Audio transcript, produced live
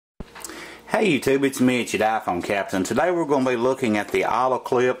Hey YouTube, it's Mitch at iPhone Captain. Today we're going to be looking at the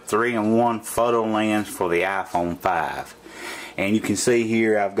Olloclip 3-in-1 photo lens for the iPhone 5. And you can see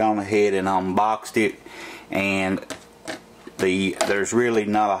here I've gone ahead and unboxed it, and there's really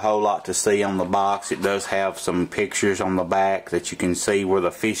not a whole lot to see on the box. It does have some pictures on the back that you can see where the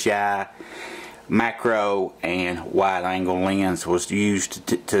fisheye, macro, and wide angle lens was used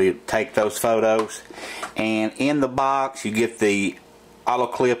to take those photos. And in the box you get the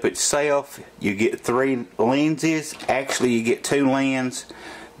Olloclip itself. You get 3 lenses. Actually you get 2 lenses.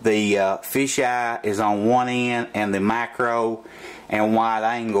 The fisheye is on one end and the macro and wide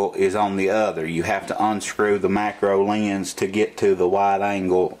angle is on the other. You have to unscrew the macro lens to get to the wide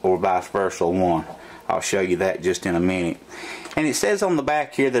angle, or vice versa one. I'll show you that just in a minute. And it says on the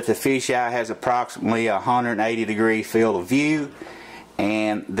back here that the fisheye has approximately 180-degree field of view,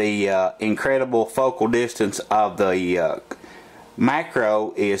 and the incredible focal distance of the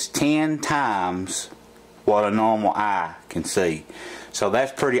macro is 10 times what a normal eye can see. So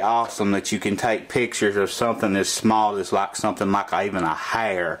that's pretty awesome that you can take pictures of something as small as something like even a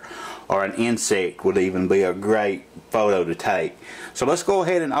hair or an insect would even be a great photo to take. So let's go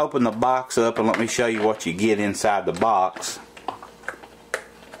ahead and open the box up and let me show you what you get inside the box.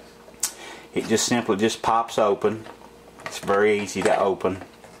 It just simply pops open. It's very easy to open.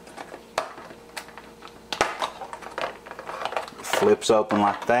 Flips open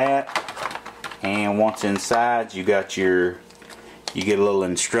like that, and once inside you get a little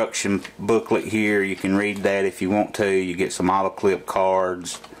instruction booklet here. You can read that if you want to. You get some Olloclip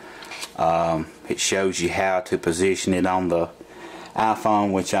cards. It shows you how to position it on the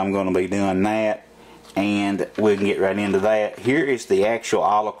iPhone, which I'm going to be doing that, and we can get right into that. Here is the actual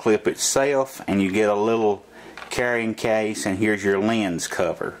Olloclip itself, and you get a little carrying case, and here's your lens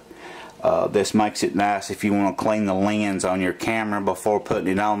cover. This makes it nice if you want to clean the lens on your camera before putting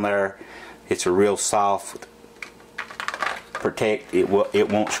it on there. It's a real soft protect. It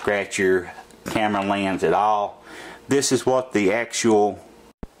won't scratch your camera lens at all. This is what the actual...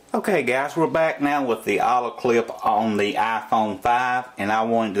 Okay guys, we're back now with the Olloclip on the iPhone 5, and I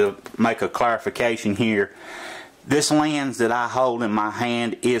wanted to make a clarification here. This lens that I hold in my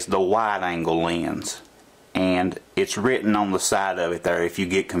hand is the wide angle lens, and it's written on the side of it there if you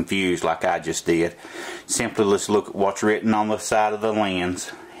get confused like I just did. Simply let's look at what's written on the side of the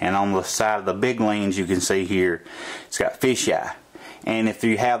lens, and on the side of the big lens you can see here it's got fisheye, and if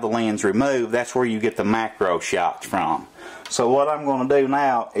you have the lens removed, that's where you get the macro shots from. So what I'm going to do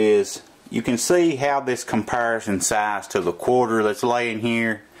now is, you can see how this compares in size to the quarter that's laying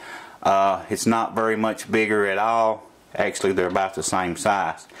here. It's not very much bigger at all. Actually they're about the same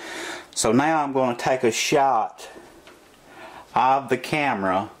size. So now I'm going to take a shot of the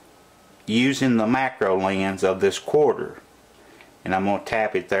camera using the macro lens of this quarter, and I'm going to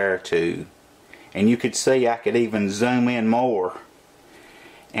tap it there too, and you could see I could even zoom in more.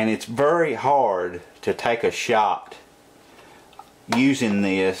 And it's very hard to take a shot using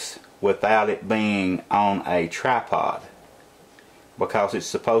this without it being on a tripod, because it's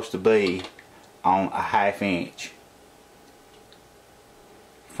supposed to be on a 1/2 inch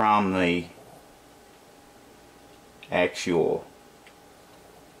from the actual.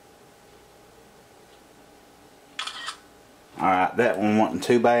 Alright, that one wasn't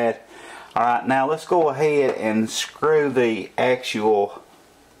too bad. Alright, now let's go ahead and screw the actual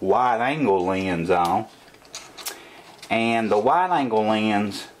wide angle lens on. And the wide angle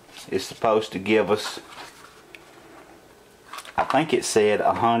lens is supposed to give us, I think it said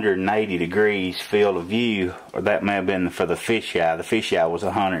 180 degrees field of view, or that may have been for the fisheye. The fisheye was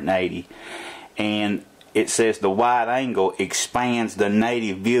 180, and it says the wide angle expands the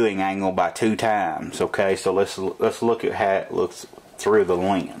native viewing angle by 2 times. Okay, so let's look at how it looks through the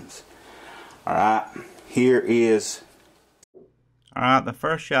lens. Alright, here is... Alright, the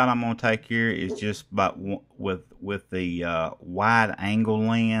first shot I'm going to take here is just about with the wide angle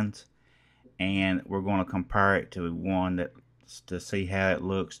lens, and we're going to compare it to one that to see how it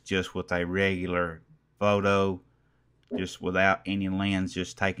looks just with a regular photo, just without any lens,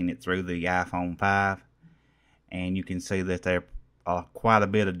 just taking it through the iPhone 5. And you can see that there's quite a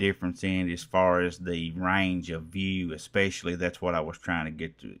bit of difference in it as far as the range of view, especially. That's what I was trying to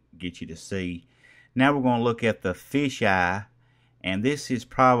get you to see. Now we're going to look at the fisheye, and this is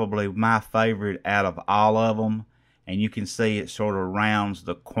probably my favorite out of all of them. And you can see it sort of rounds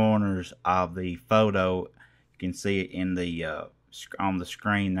the corners of the photo. You can see it in the on the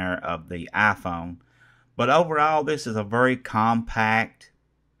screen there of the iPhone. But overall, this is a very compact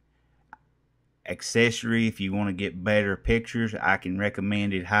accessory. If you want to get better pictures, I can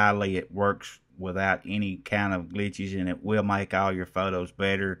recommend it highly. It works without any kind of glitches, and it will make all your photos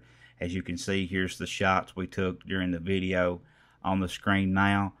better As you can see, here's the shots we took during the video on the screen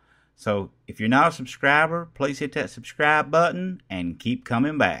now. So if you're not a subscriber, please hit that subscribe button and keep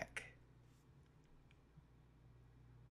coming back.